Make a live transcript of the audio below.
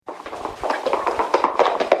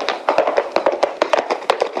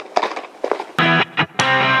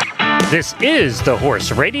This is the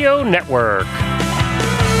Horse Radio Network.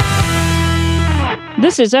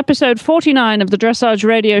 This is episode 49 of the Dressage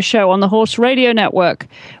Radio Show on the Horse Radio Network.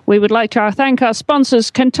 We would like to thank our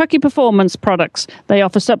sponsors, Kentucky Performance Products. They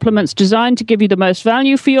offer supplements designed to give you the most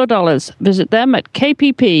value for your dollars. Visit them at kppusa.com.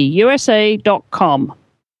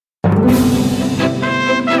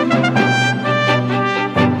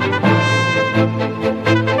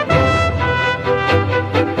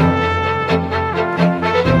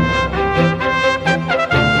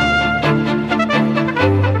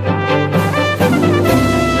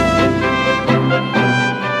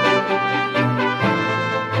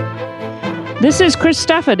 This is Chris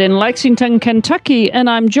Stafford in Lexington, Kentucky, and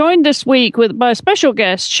I'm joined this week by a special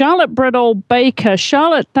guest, Charlotte Bredall-Baker.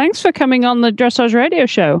 Charlotte, thanks for coming on the Dressage Radio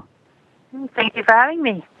Show. Thank you for having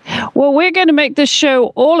me. Well, we're going to make this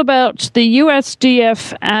show all about the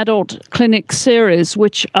USDF Adult Clinic Series,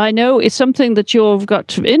 which I know is something that you've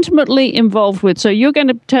got intimately involved with. So you're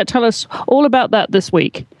going to tell us all about that this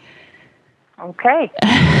week. Okay.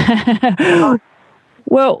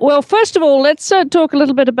 Well, first of all, let's talk a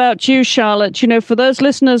little bit about you, Charlotte. You know, for those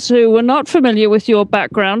listeners who are not familiar with your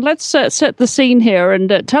background, let's set the scene here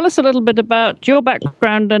and tell us a little bit about your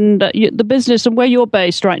background and the business and where you're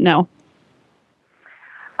based right now.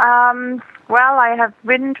 Well, I have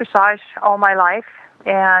ridden dressage all my life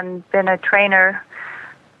and been a trainer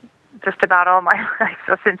just about all my life,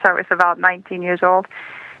 so since I was about 19 years old,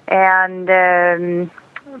 and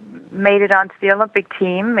made it onto the Olympic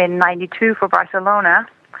team in '92 for Barcelona,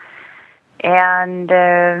 and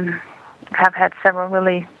have had several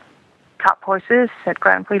really top horses at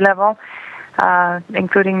Grand Prix level,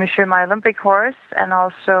 including Monsieur My Olympic Horse, and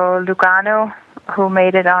also Lugano, who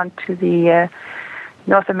made it onto the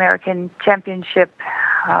North American Championship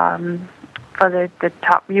for the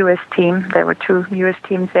top U.S. team. There were two U.S.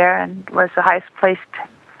 teams there, and was the highest placed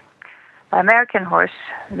American horse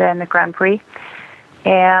then the Grand Prix.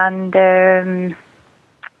 And I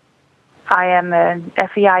am an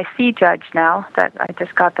FEIC judge now. That I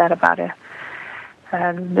just got that about a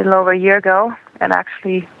little over a year ago, and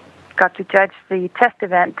actually got to judge the test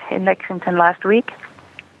event in Lexington last week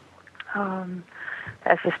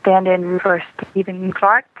as a stand-in for Stephen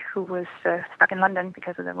Clark, who was stuck in London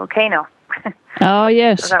because of the volcano. Oh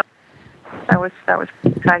yes, So that was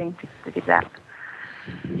exciting to do that.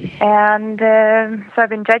 And so I've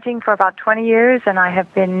been judging for about 20 years, and I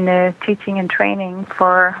have been teaching and training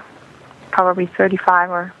for probably 35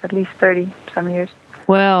 or at least 30 some years.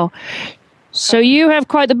 Well, so you have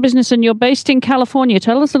quite the business, and you're based in California.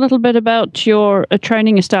 Tell us a little bit about your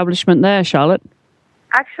training establishment there, Charlotte.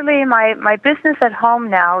 Actually, my business at home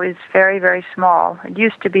now is very, very small. It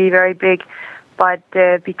used to be very big, but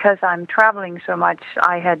because I'm traveling so much,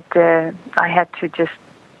 I had to just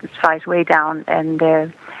size way down, and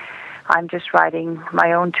I'm just riding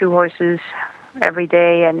my own two horses every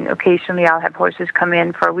day, and occasionally I'll have horses come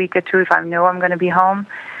in for a week or two if I know I'm going to be home.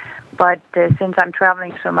 But since I'm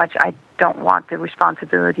traveling so much, I don't want the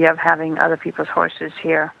responsibility of having other people's horses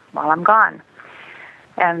here while I'm gone.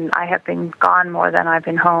 And I have been gone more than I've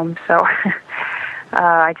been home, so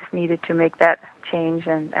I just needed to make that change,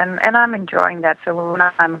 and I'm enjoying that. So when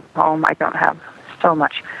I'm home, I don't have so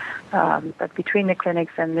much. But between the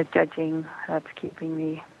clinics and the judging, that's keeping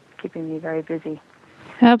me very busy.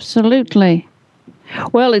 Absolutely.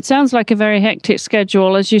 Well, it sounds like a very hectic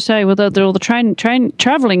schedule, as you say, with all the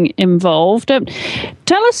traveling involved.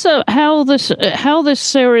 Tell us how this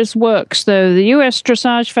series works, though. The U.S.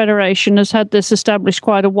 Dressage Federation has had this established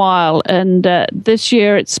quite a while, and this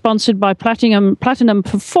year it's sponsored by Platinum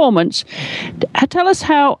Performance. Tell us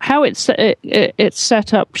how it's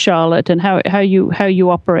set up, Charlotte, and how you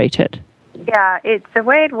operate it. Yeah, the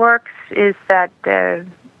way it works is that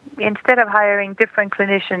instead of hiring different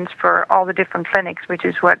clinicians for all the different clinics, which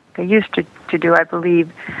is what they used to do, I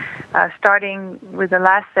believe, starting with the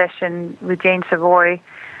last session with Jane Savoy,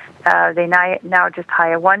 they now just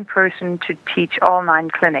hire one person to teach all 9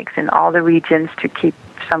 clinics in all the regions to keep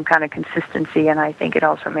some kind of consistency, and I think it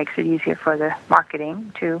also makes it easier for the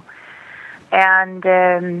marketing, too. And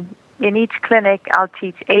in each clinic, I'll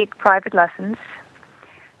teach 8 private lessons,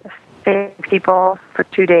 6 people for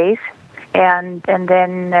 2 days. And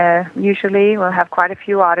then usually we'll have quite a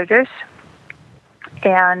few auditors,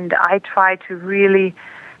 and I try to really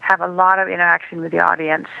have a lot of interaction with the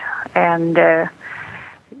audience. And the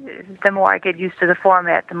more I get used to the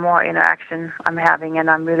format, the more interaction I'm having, and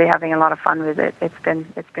I'm really having a lot of fun with it. It's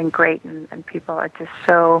been great, and people are just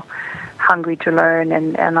so hungry to learn,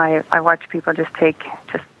 and I watch people just take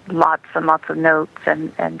just lots and lots of notes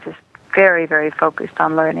and just very, very focused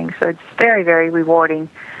on learning. So it's very, very rewarding.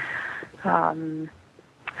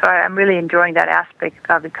 I'm really enjoying that aspect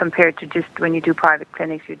of it compared to just when you do private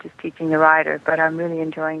clinics, you're just teaching the rider. But I'm really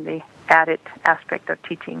enjoying the added aspect of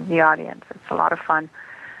teaching the audience. It's a lot of fun.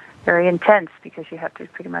 Very intense because you have to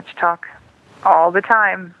pretty much talk all the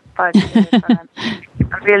time. But I'm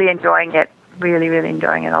really enjoying it. Really, really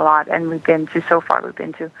enjoying it a lot. And we've been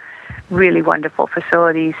to really wonderful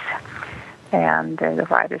facilities. And the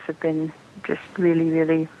riders have been just really,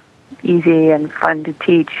 really easy and fun to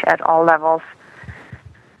teach at all levels.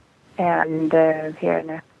 And here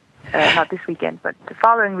in not this weekend, but the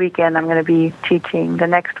following weekend, I'm going to be teaching the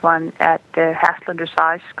next one at Hassler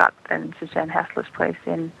Dressage, Scott and Suzanne Hassler's place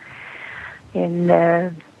in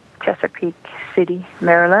Chesapeake City,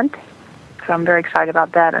 Maryland. So I'm very excited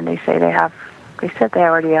about that. And they said they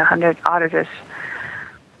already 100 auditors,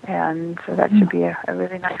 and so that should be a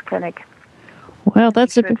really nice clinic. Well,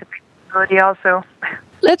 that's a facility also.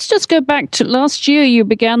 Let's just go back to last year. You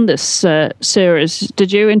began this series,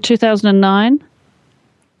 did you, in 2009?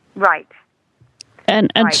 Right.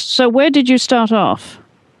 And right. So where did you start off?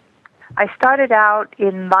 I started out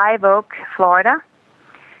in Live Oak, Florida,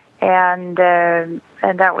 and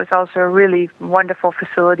that was also a really wonderful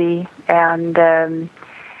facility. And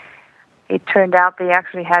it turned out they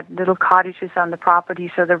actually had little cottages on the property,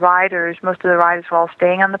 so most of the riders were all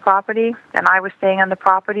staying on the property, and I was staying on the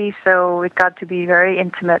property, so it got to be very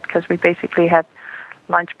intimate because we basically had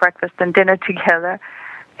lunch, breakfast, and dinner together,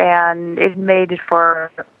 and it made it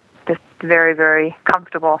for just a very, very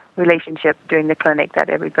comfortable relationship during the clinic that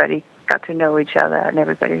everybody got to know each other,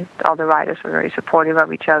 and all the riders were very supportive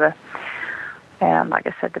of each other. And like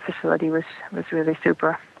I said, the facility was really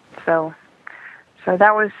super. So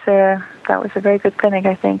that was a very good clinic.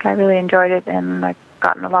 I think I really enjoyed it, and I've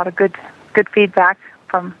gotten a lot of good feedback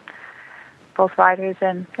from both riders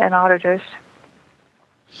and auditors.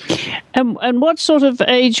 And what sort of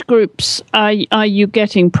age groups are you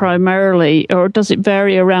getting primarily, or does it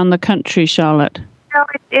vary around the country, Charlotte? No,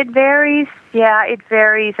 it varies. Yeah, it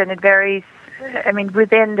varies, and it varies. I mean,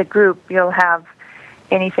 within the group, you'll have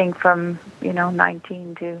anything from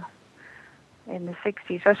 19 to in the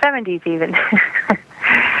 60s or 70s even.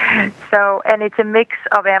 So, and it's a mix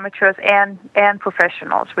of amateurs and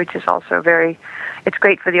professionals, which is also it's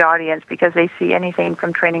great for the audience because they see anything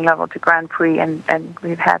from training level to Grand Prix, and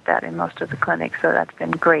we've had that in most of the clinics, so that's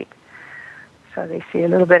been great. So they see a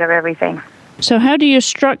little bit of everything. So how do you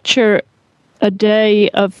structure a day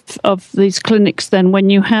of these clinics then when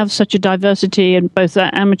you have such a diversity in both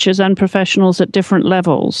amateurs and professionals at different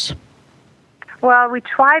levels? Well, we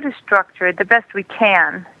try to structure it the best we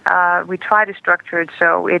can. We try to structure it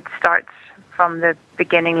so it starts from the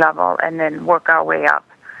beginning level and then work our way up.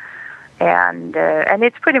 And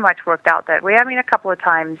it's pretty much worked out that way. I mean, a couple of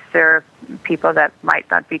times there are people that might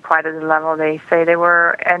not be quite at the level they say they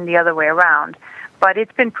were, and the other way around. But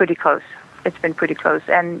it's been pretty close. It's been pretty close.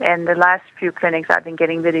 And the last few clinics, I've been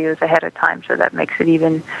getting videos ahead of time, so that makes it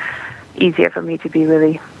even easier for me to be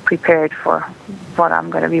really prepared for what I'm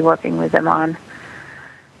going to be working with them on.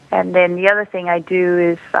 And then the other thing I do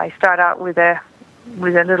is I start out with a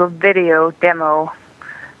little video demo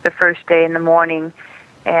the first day in the morning,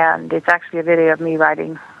 and it's actually a video of me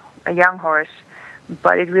riding a young horse,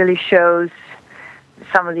 but it really shows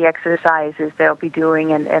some of the exercises they'll be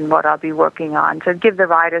doing and what I'll be working on. So give the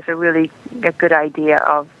riders a good idea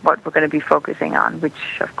of what we're going to be focusing on,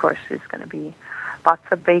 which of course is going to be lots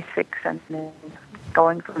of basics and then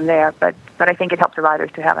going from there. But I think it helps the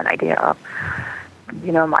riders to have an idea of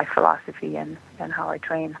my philosophy and how I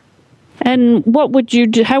train. And how would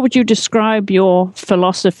you describe your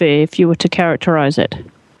philosophy if you were to characterize it?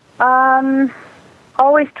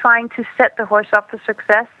 Always trying to set the horse up for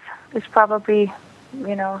success is probably,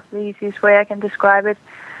 the easiest way I can describe it.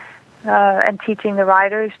 And teaching the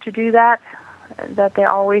riders to do that they're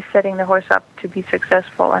always setting the horse up to be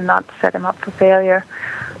successful and not set him up for failure.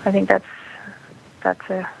 I think that's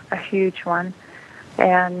a huge one.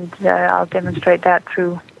 And I'll demonstrate that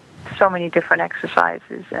through so many different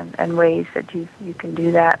exercises and ways that you can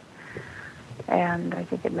do that. And I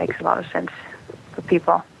think it makes a lot of sense for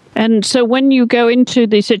people. And so when you go into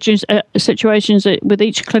these situations with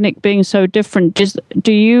each clinic being so different, would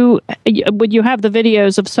you have the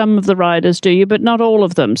videos of some of the riders, do you? But not all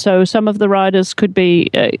of them. So some of the riders could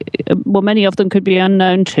be, many of them could be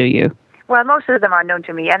unknown to you. Well, most of them are known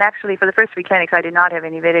to me, and actually for the first 3 clinics I did not have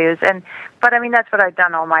any videos. But I mean, that's what I've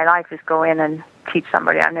done all my life, is go in and teach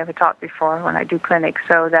somebody I've never taught before when I do clinics.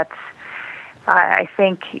 So I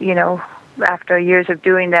think, after years of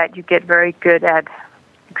doing that, you get very good at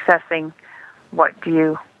assessing what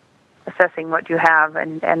you have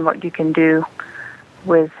and what you can do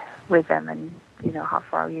with them, and how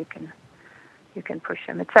far you can you can push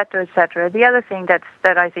them, et cetera, et cetera. The other thing that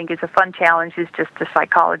I think is a fun challenge is just the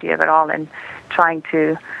psychology of it all and trying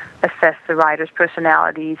to assess the riders'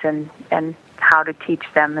 personalities and how to teach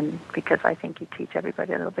them, and because I think you teach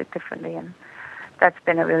everybody a little bit differently, and that's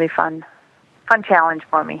been a really fun challenge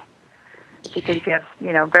for me, because you have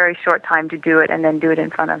very short time to do it and then do it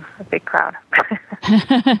in front of a big crowd.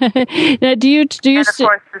 Now, do you and of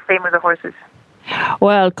course the same with the horses.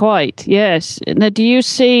 Well, quite, yes. Now, do you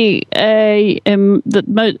see that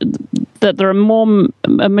there are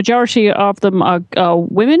a majority of them are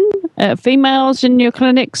women, females in your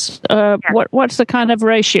clinics? Yes. What's the kind of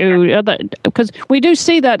ratio? Because we do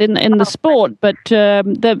see that in the sport, but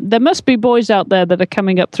there must be boys out there that are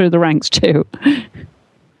coming up through the ranks too.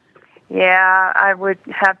 Yeah, I would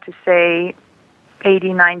have to say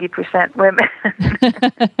 80-90% women.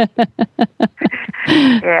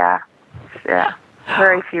 Yeah,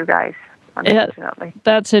 very few guys, unfortunately. Yeah,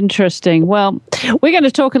 that's interesting. Well, we're going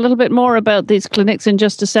to talk a little bit more about these clinics in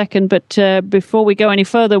just a second, but before we go any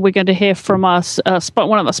further, we're going to hear from one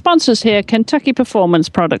of our sponsors here, Kentucky Performance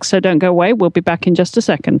Products. So don't go away. We'll be back in just a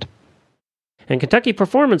second. And Kentucky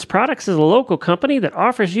Performance Products is a local company that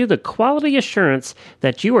offers you the quality assurance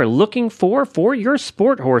that you are looking for your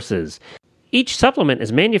sport horses. Each supplement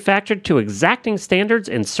is manufactured to exacting standards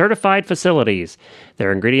in certified facilities.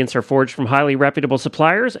 Their ingredients are forged from highly reputable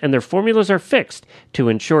suppliers, and their formulas are fixed to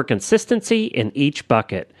ensure consistency in each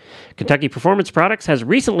bucket. Kentucky Performance Products has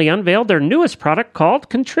recently unveiled their newest product called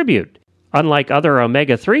Contribute. Unlike other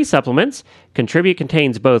omega-3 supplements, Contribute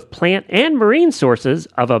contains both plant and marine sources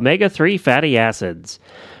of omega-3 fatty acids.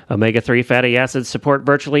 Omega-3 fatty acids support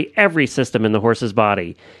virtually every system in the horse's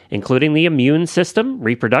body, including the immune system,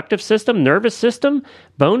 reproductive system, nervous system,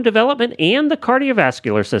 bone development, and the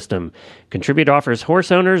cardiovascular system. Contribute offers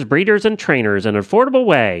horse owners, breeders, and trainers an affordable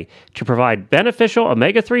way to provide beneficial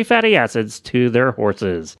omega-3 fatty acids to their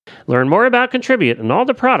horses. Learn more about Contribute and all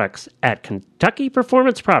the products at Kentucky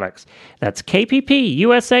Performance Products. That's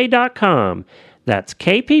kppusa.com. That's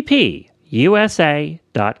kppusa.com.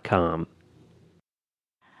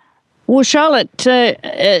 Well, Charlotte,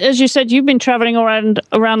 as you said, you've been traveling around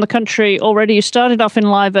the country already. You started off in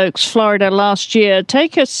Live Oaks, Florida last year.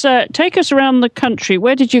 Take us around the country.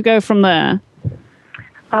 Where did you go from there?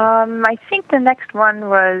 I think the next one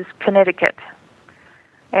was Connecticut,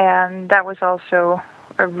 and that was also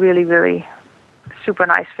a really, really super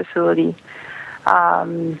nice facility. A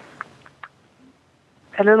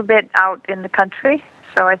little bit out in the country,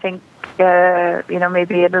 so I think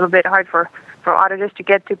maybe a little bit hard for auditors to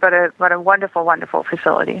get to, but a wonderful, wonderful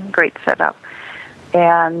facility, great setup,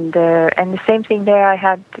 and the same thing there. I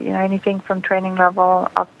had anything from training level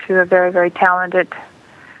up to a very, very talented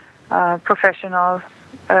professional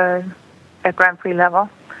at Grand Prix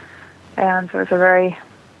level, and so it's a very,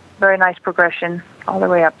 very nice progression all the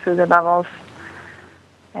way up through the levels,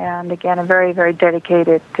 and again a very, very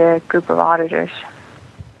dedicated group of auditors,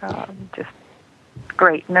 just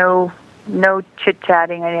great. No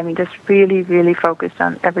chit-chatting. I mean, just really, really focused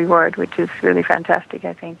on every word, which is really fantastic,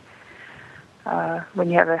 I think.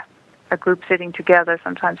 When you have a group sitting together,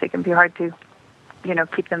 sometimes it can be hard to,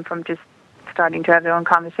 keep them from just starting to have their own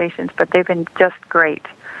conversations, but they've been just great.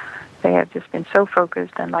 They have just been so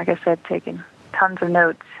focused and, like I said, taken tons of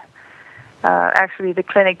notes. Actually, the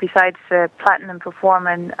clinic, besides Platinum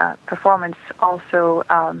Performance, also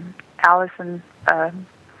Allison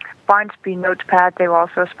Barnsby Notepad, they were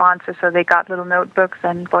also a sponsor, so they got little notebooks,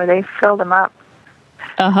 and boy, they filled them up.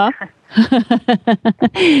 Uh-huh. So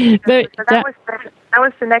that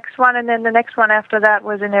was the next one, and then the next one after that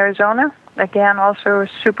was in Arizona. Again, also a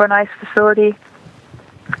super nice facility,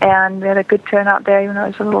 and we had a good turnout there, even though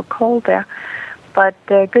it was a little cold there. But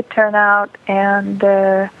good turnout, and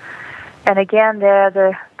again, there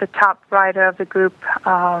the top rider of the group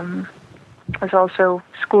was also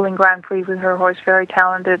schooling Grand Prix with her horse, very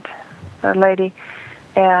talented lady.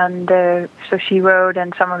 And so she rode,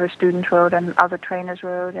 and some of her students rode, and other trainers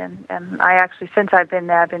rode. And I actually, since I've been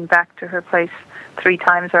there, I've been back to her place 3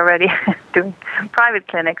 times already, doing private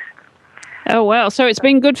clinics. Oh, wow. So it's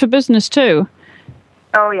been good for business, too.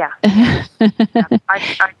 Oh, yeah.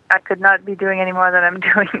 I could not be doing any more than I'm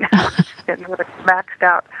doing now. Getting maxed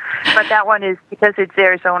out. But that one is, because it's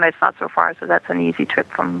Arizona, it's not so far, so that's an easy trip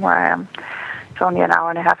from where I am. It's only an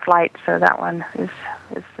 1.5-hour flight, so that one is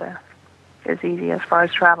easy as far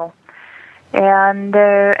as travel. And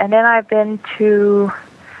then I've been to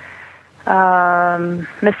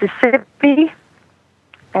Mississippi,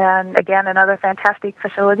 and again, another fantastic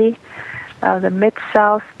facility, the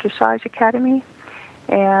Mid-South Dressage Academy.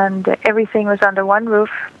 And everything was under one roof,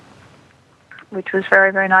 which was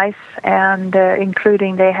very, very nice, and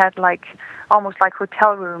including they had like almost like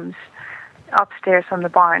hotel rooms upstairs from the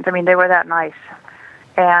barns. I mean, they were that nice.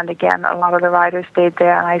 And again, a lot of the riders stayed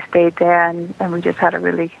there, and I stayed there, and we just had a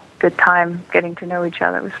really good time getting to know each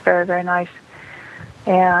other. It was very, very nice.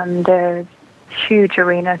 And huge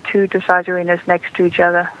arena, 2 dressage arenas next to each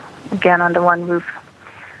other, again under one roof.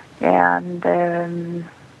 And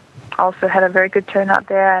also had a very good turnout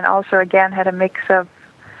there, and also again had a mix of,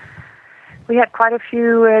 we had quite a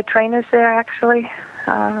few trainers there actually.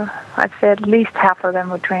 I'd say at least half of them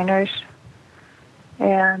were trainers.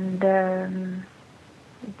 And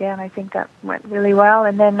again, I think that went really well.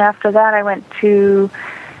 And then after that I went to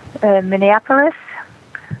Minneapolis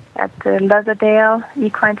at the Lauderdale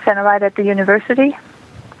Equine Center right at the university,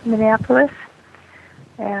 Minneapolis.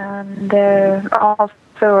 And also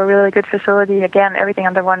a really good facility. Again, everything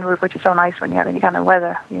under one roof, which is so nice when you have any kind of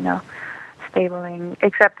weather, stabling.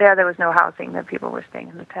 Except there was no housing. The people were staying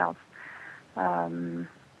in hotels.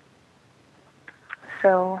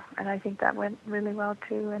 And I think that went really well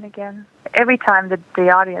too. And again, every time the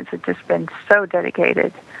audience has just been so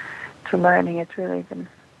dedicated to learning. It's really been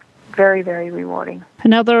very, very rewarding.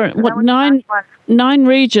 And now there are nine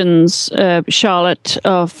regions, Charlotte,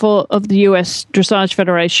 of the U.S. Dressage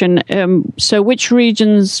Federation. So which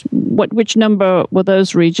regions? Which number were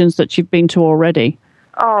those regions that you've been to already?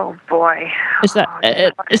 Oh boy! Is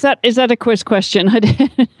that a quiz question? It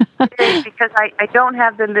is, because I don't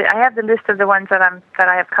have I have the list of the ones that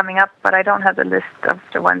I have coming up, but I don't have the list of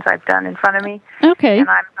the ones I've done in front of me. Okay. And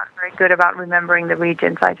I'm not very good about remembering the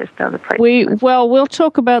regions. I just know the places. We'll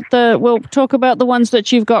talk about the ones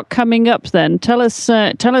that you've got coming up. Then tell us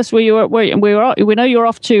where you are. We know you're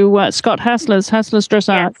off to Scott Hassler's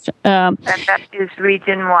Dressage. Yes. And that is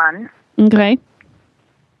Region 1. Okay.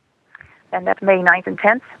 And that's May 9th and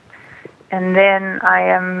 10th. And then I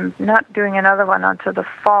am not doing another one until the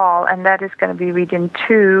fall, and that is going to be Region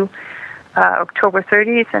 2, October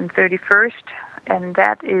 30th and 31st, and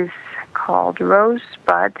that is called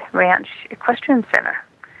Rosebud Ranch Equestrian Center.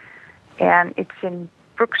 And it's in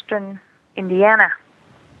Brookston, Indiana.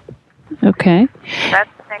 Okay. That's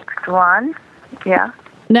the next one, yeah.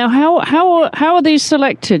 Now, how are these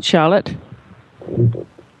selected, Charlotte?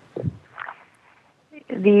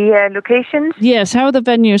 The locations? Yes, how are the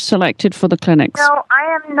venues selected for the clinics? No,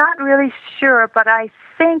 I am not really sure, but I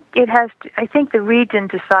think I think the region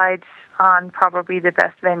decides on probably the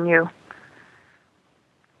best venue.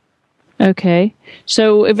 Okay,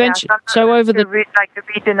 so eventually, over the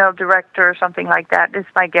regional director or something like that is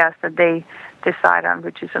my guess, that they decide on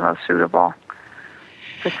which is the most suitable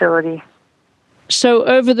facility. So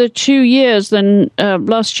over the 2 years, then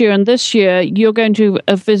last year and this year, you're going to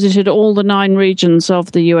have visited all the 9 regions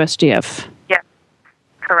of the USDF. Yes,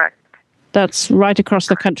 correct. That's right across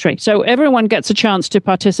the country. So everyone gets a chance to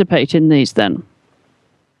participate in these then?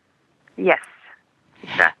 Yes,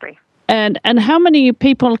 exactly. And how many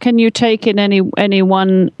people can you take in any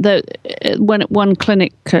one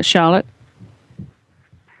clinic, Charlotte?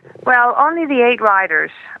 Well, only the 8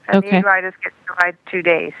 riders. And okay. The 8 riders get to ride 2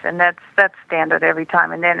 days, and that's standard every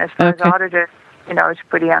time. And then as far as auditors, it's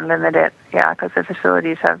pretty unlimited. Yeah, because the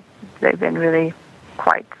facilities they've been really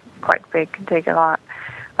quite big, can take a lot.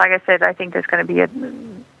 Like I said, I think there's going to be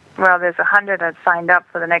there's 100 that signed up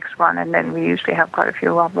for the next one, and then we usually have quite a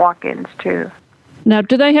few walk-ins too. Now,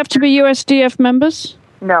 do they have to be USDF members?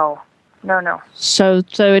 No. So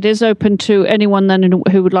it is open to anyone then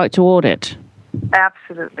who would like to audit?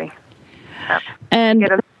 Absolutely. And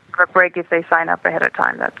get a break if they sign up ahead of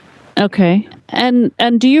time. That's okay. And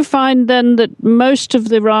do you find then that most of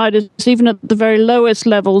the riders, even at the very lowest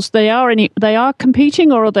levels, they are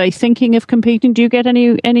competing, or are they thinking of competing? Do you get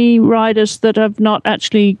any riders that have not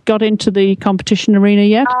actually got into the competition arena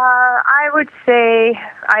yet? I would say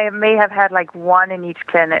I may have had like one in each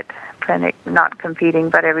clinic not competing,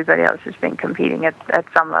 but everybody else has been competing at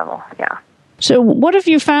some level. Yeah. So what have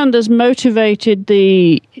you found has motivated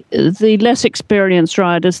the less experienced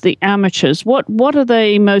riders, the amateurs? What are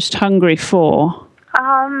they most hungry for?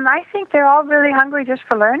 I think they're all really hungry just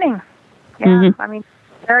for learning. Yeah, mm-hmm. I mean,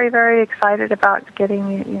 very, very excited about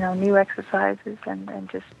getting new exercises and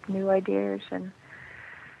just new ideas. And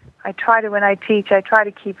when I teach, I try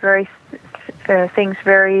to keep things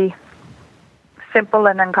very simple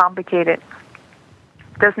and uncomplicated.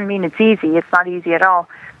 Doesn't mean it's easy. It's not easy at all.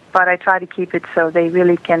 But I try to keep it so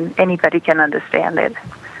anybody can understand it.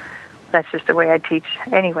 That's just the way I teach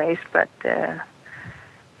anyways, but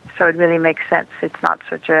so it really makes sense. It's not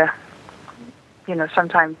such a,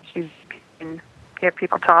 sometimes you can hear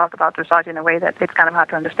people talk about dressage in a way that it's kind of hard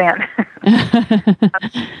to understand.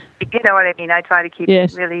 You know what I mean? I try to keep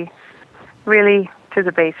it really, really to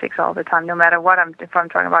the basics all the time. No matter what if I'm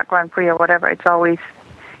talking about Grand Prix or whatever, it's always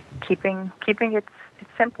keeping it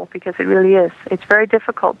simple, because it really is. It's very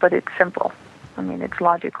difficult, but it's simple. I mean, it's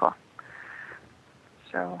logical.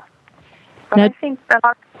 So, but I think a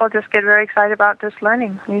lot of people just get very excited about just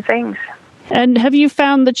learning new things. And have you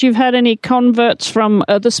found that you've had any converts from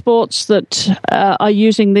other sports that are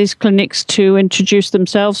using these clinics to introduce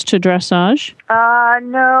themselves to dressage?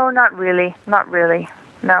 No, not really. Not really.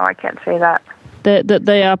 No, I can't say that.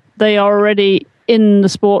 That they are already in the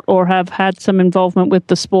sport or have had some involvement with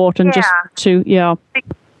the sport, and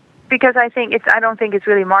Because I don't think it's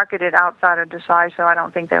really marketed outside of dressage, so I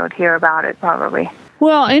don't think they would hear about it probably.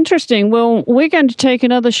 Well, interesting. Well, we're going to take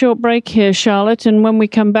another short break here, Charlotte, and when we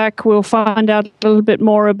come back, we'll find out a little bit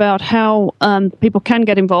more about how people can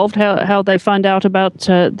get involved, how they find out about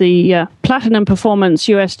the Platinum Performance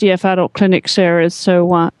USDF Adult Clinic Series.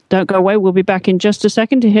 So don't go away. We'll be back in just a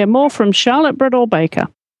second to hear more from Charlotte Bradall-Baker.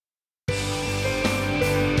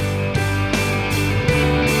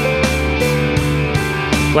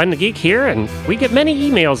 Glenn the Geek here, and we get many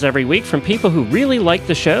emails every week from people who really like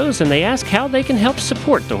the shows, and they ask how they can help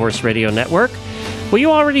support the Horse Radio Network. Well, you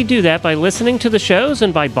already do that by listening to the shows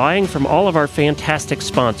and by buying from all of our fantastic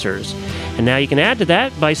sponsors. And now you can add to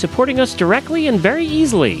that by supporting us directly and very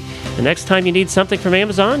easily. The next time you need something from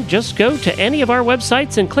Amazon, just go to any of our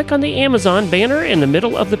websites and click on the Amazon banner in the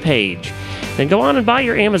middle of the page. Then go on and buy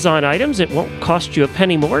your Amazon items. It won't cost you a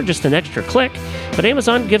penny more, just an extra click. But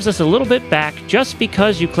Amazon gives us a little bit back just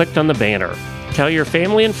because you clicked on the banner. Tell your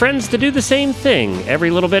family and friends to do the same thing.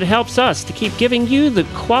 Every little bit helps us to keep giving you the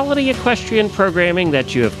quality equestrian programming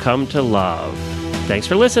that you have come to love. Thanks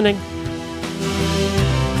for listening.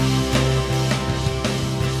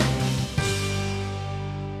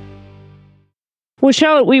 Well,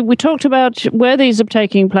 Charlotte, we talked about where these are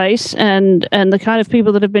taking place and the kind of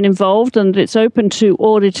people that have been involved, and it's open to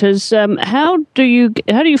auditors. How do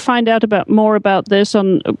you find out more about this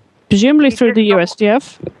presumably through the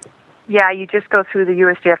USDF? Yeah, you just go through the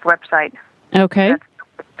USDF website. Okay.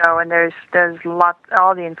 And there's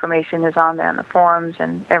all the information is on there on the forums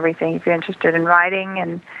and everything. If you're interested in riding,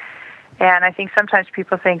 and I think sometimes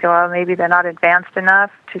people think, well, maybe they're not advanced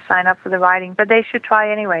enough to sign up for the riding, but they should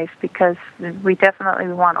try anyways, because we definitely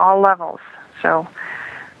want all levels. So,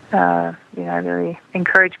 I really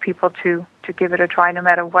encourage people to give it a try, no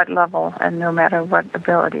matter what level and no matter what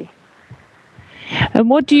ability. And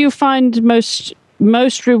what do you find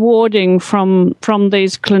most rewarding from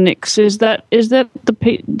these clinics? Is that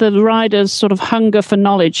the rider's sort of hunger for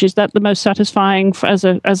knowledge? Is that the most satisfying as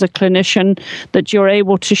a clinician, that you're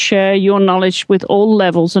able to share your knowledge with all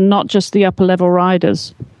levels and not just the upper level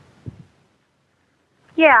riders?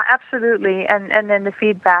 Yeah, absolutely. And then the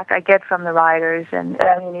feedback I get from the riders, and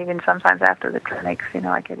even sometimes after the clinics,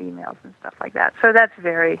 I get emails and stuff like that. So that's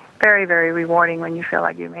very, very, very rewarding when you feel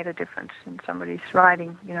like you made a difference in somebody's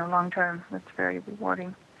riding, long term. That's very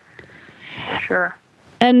rewarding, for sure.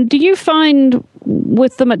 And do you find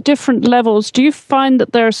with them at different levels, do you find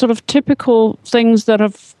that there are sort of typical things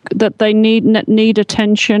that they need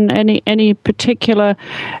attention? Any particular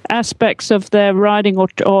aspects of their riding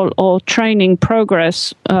or training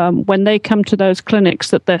progress when they come to those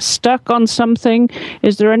clinics, that they're stuck on something?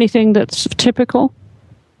 Is there anything that's typical?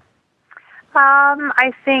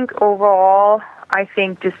 I think overall,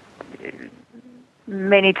 just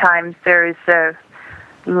many times there is a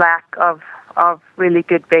lack of really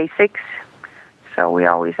good basics. So we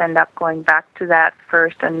always end up going back to that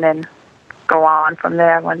first and then go on from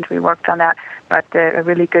there once we worked on that. But a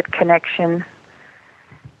really good connection.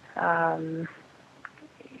 All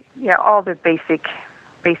the basic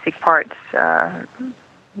parts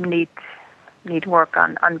need work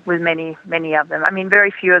on with many of them. I mean,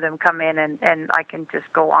 very few of them come in and I can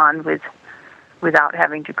just go on without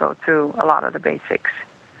having to go through a lot of the basics.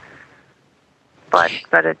 But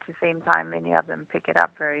at the same time, many of them pick it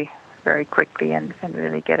up very, very quickly and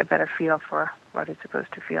really get a better feel for what it's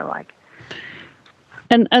supposed to feel like.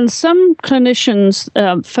 And some clinicians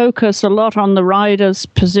focus a lot on the rider's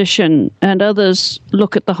position, and others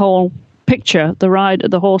look at the whole picture,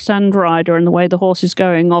 the horse and rider, and the way the horse is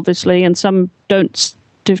going, obviously, and some don't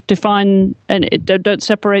define and don't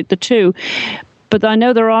separate the two. But I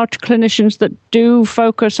know there are clinicians that do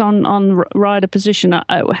focus on rider position.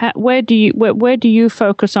 Where do you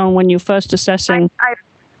focus on when you're first assessing?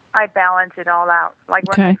 I balance it all out. Like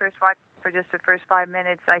when I first watch for just the first 5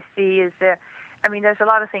 minutes, I see there's a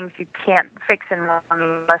lot of things you can't fix in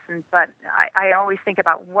one lesson, but I always think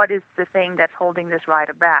about what is the thing that's holding this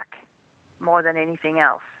rider back more than anything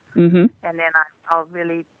else. Mm-hmm. And then I'll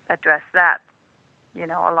really address that, a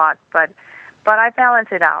lot. But But I balance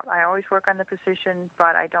it out. I always work on the position,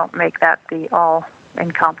 but I don't make that the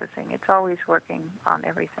all-encompassing. It's always working on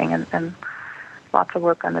everything and lots of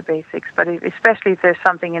work on the basics. But especially if there's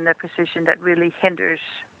something in the position that really hinders,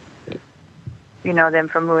 them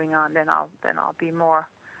from moving on, then I'll be more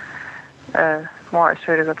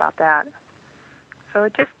assertive about that. So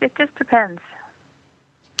it just depends.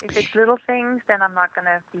 If it's little things, then I'm not going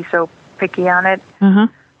to be so picky on it.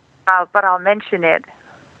 But I'll mention it.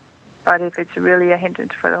 But if it's really a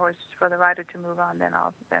hindrance for the rider to move on, then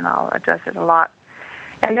I'll address it a lot.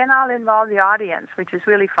 And then I'll involve the audience, which is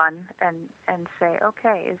really fun, and say,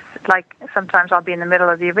 okay, it's like sometimes I'll be in the middle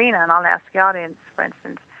of the arena and I'll ask the audience, for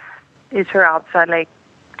instance, is her outside leg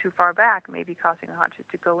too far back, maybe causing the hunches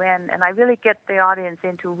to go in? And I really get the audience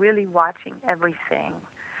into really watching everything.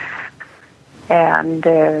 And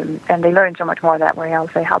they learn so much more that way. I'll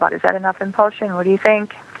say, how about, is that enough impulsion? What do you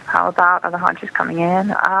think? How about, are the hunches coming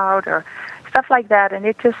in, out, or stuff like that? And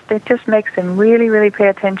it just makes them really, really pay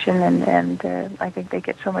attention, and I think they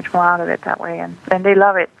get so much more out of it that way, and they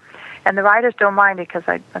love it. And the riders don't mind it because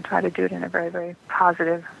I try to do it in a very, very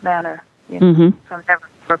positive manner. So I'm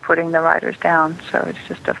never putting the riders down. So it's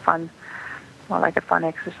just more like a fun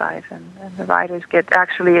exercise. And the riders get,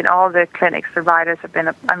 actually in all the clinics, the riders have been,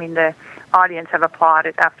 the audience have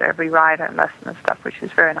applauded after every rider and lesson and stuff, which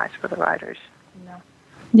is very nice for the riders.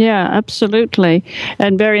 Yeah, absolutely.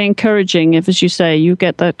 And very encouraging if, as you say, you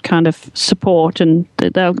get that kind of support and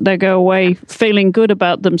they'll go away feeling good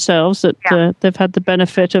about themselves, that they've had the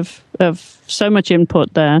benefit of so much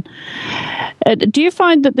input there. Do you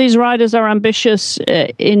find that these riders are ambitious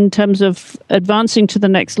in terms of advancing to the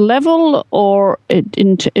next level, or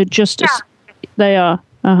they are?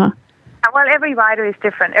 Well, every rider is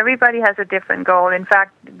different. Everybody has a different goal. In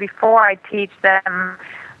fact, before I teach them,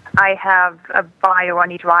 I have a bio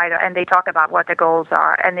on each rider, and they talk about what their goals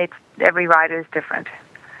are, and every rider is different,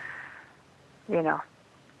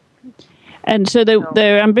 And so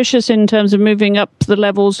they're ambitious in terms of moving up the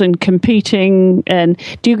levels and competing. And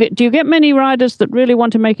do you get many riders that really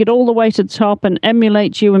want to make it all the way to the top and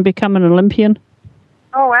emulate you and become an Olympian?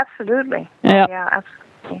 Oh, absolutely. Yeah,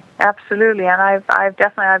 absolutely. And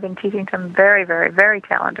I've been teaching some very, very, very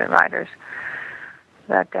talented riders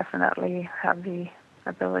that definitely have the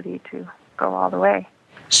ability to go all the way.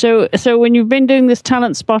 So when you've been doing this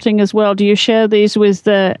talent spotting as well, do you share these with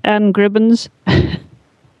Anne Gribbons? I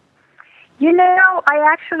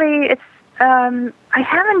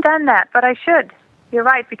haven't done that, but I should. You're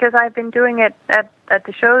right, because I've been doing it at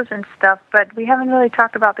the shows and stuff, but we haven't really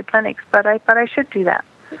talked about the clinics, but I should do that.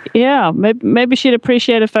 Yeah, maybe she'd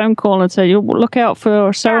appreciate a phone call and say, "You look out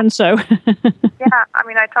for so-and-so." Yeah,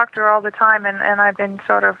 I talk to her all the time, and I've been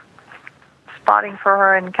sort of spotting for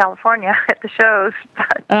her in California at the shows.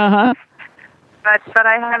 But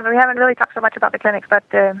we haven't really talked so much about the clinics. But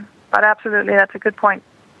absolutely, that's a good point.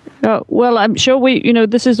 Well, I'm sure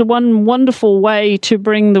this is one wonderful way to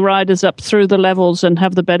bring the riders up through the levels and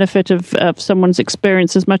have the benefit of someone's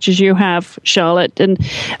experience as much as you have, Charlotte. And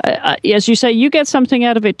as you say, you get something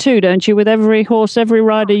out of it too, don't you? With every horse, every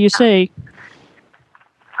rider you see.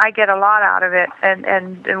 I get a lot out of it,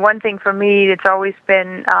 and one thing for me, it's always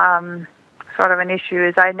been sort of an issue,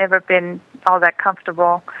 is I've never been all that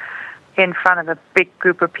comfortable in front of a big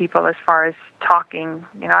group of people as far as talking.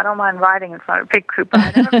 I don't mind riding in front of a big group, but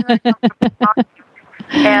I've never been very comfortable talking.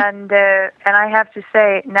 And I have to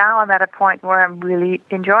say, now I'm at a point where I'm really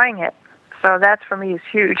enjoying it. So that for me is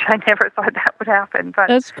huge. I never thought that would happen, but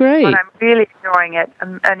that's great. But I'm really enjoying it,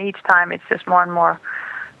 and each time it's just more and more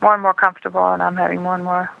comfortable, and I'm having more and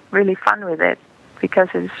more really fun with it because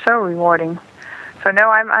it's so rewarding. So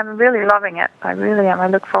no, I'm really loving it. I really am. I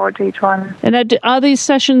look forward to each one. And are these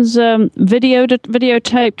sessions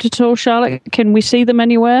videotaped at all, Charlotte? Can we see them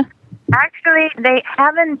anywhere? Actually, they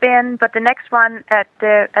haven't been, but the next one at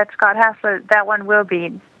Scott Hassler, that one will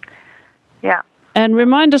be. Yeah. And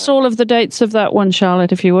remind us all of the dates of that one,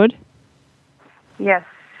 Charlotte, if you would. Yes,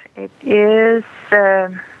 it is.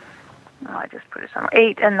 I just put it somewhere.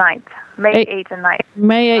 8th and 9th. May 8th and 9th.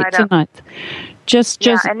 May 8th and 9th. Just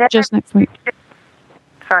next week.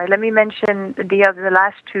 Sorry, let me mention the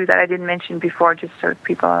last two that I didn't mention before, just so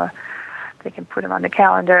people they can put them on the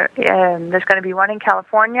calendar. There's going to be one in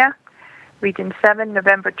California, Region 7,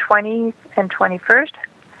 November 20th and 21st.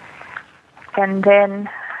 And then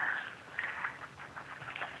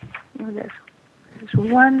there's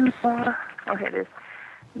one more. Oh, here it is.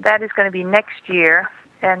 That is going to be next year,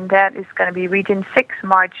 and that is going to be Region 6,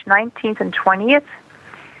 March 19th and 20th.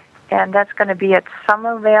 And that's going to be at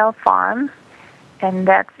Summervale Farm, and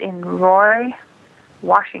that's in Roy,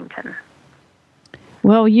 Washington.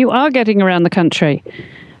 Well, you are getting around the country.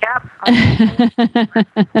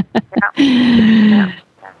 Yeah.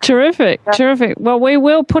 Terrific. Well, we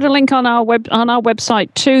will put a link on our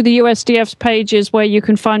website to the USDF's pages where you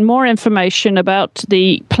can find more information about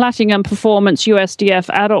the Platinum Performance USDF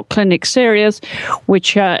Adult Clinic Series,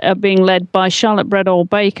 which are being led by Charlotte Bredahl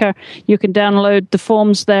Baker. You can download the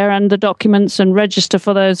forms there and the documents and register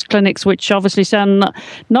for those clinics, which obviously sound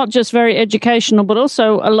not just very educational, but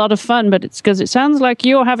also a lot of fun. But it's because it sounds like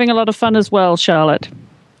you're having a lot of fun as well, Charlotte.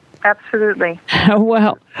 Absolutely.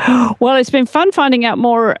 Well, it's been fun finding out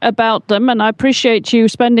more about them, and I appreciate you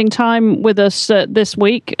spending time with us this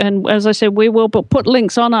week. And as I said, we will put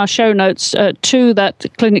links on our show notes to that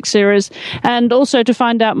clinic series, and also to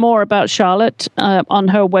find out more about Charlotte on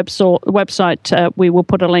her website. We will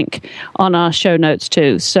put a link on our show notes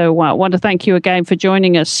too. So I want to thank you again for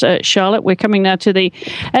joining us, Charlotte. We're coming now to the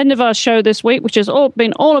end of our show this week, which has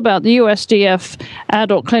been all about the USDF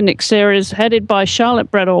Adult Clinic Series, headed by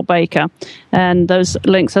Charlotte Bredahl Baker. And those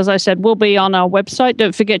links, as I said, will be on our website.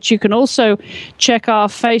 Don't forget, you can also check our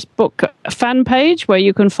Facebook fan page where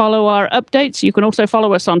you can follow our updates. You can also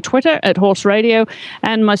follow us on Twitter at Horse Radio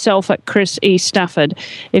and myself at Chris E. Stafford.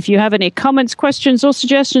 If you have any comments, questions, or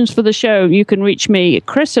suggestions for the show, you can reach me,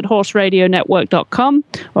 Chris at horseradionetwork.com,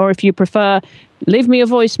 or if you prefer, leave me a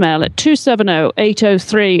voicemail at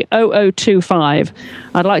 270-803-0025.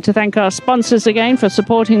 I'd like to thank our sponsors again for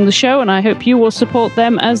supporting the show, and I hope you will support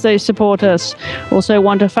them as they support us. Also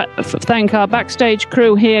want to thank our backstage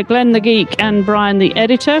crew here, Glenn the Geek and Brian the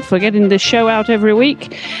Editor, for getting this show out every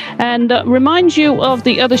week. And remind you of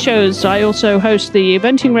the other shows. I also host the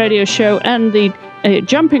Eventing Radio Show and the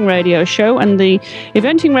Jumping Radio Show, and the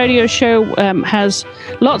Eventing Radio Show has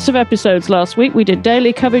lots of episodes. Last week we did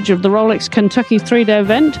daily coverage of the Rolex Kentucky 3-day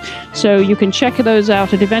event, so you can check those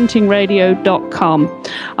out at eventingradio.com.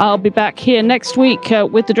 I'll be back here next week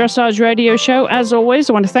with the Dressage Radio Show. As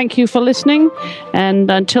always, I want to thank you for listening,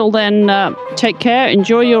 and until then, take care,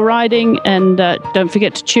 enjoy your riding, and don't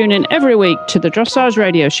forget to tune in every week to the Dressage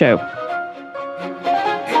Radio Show.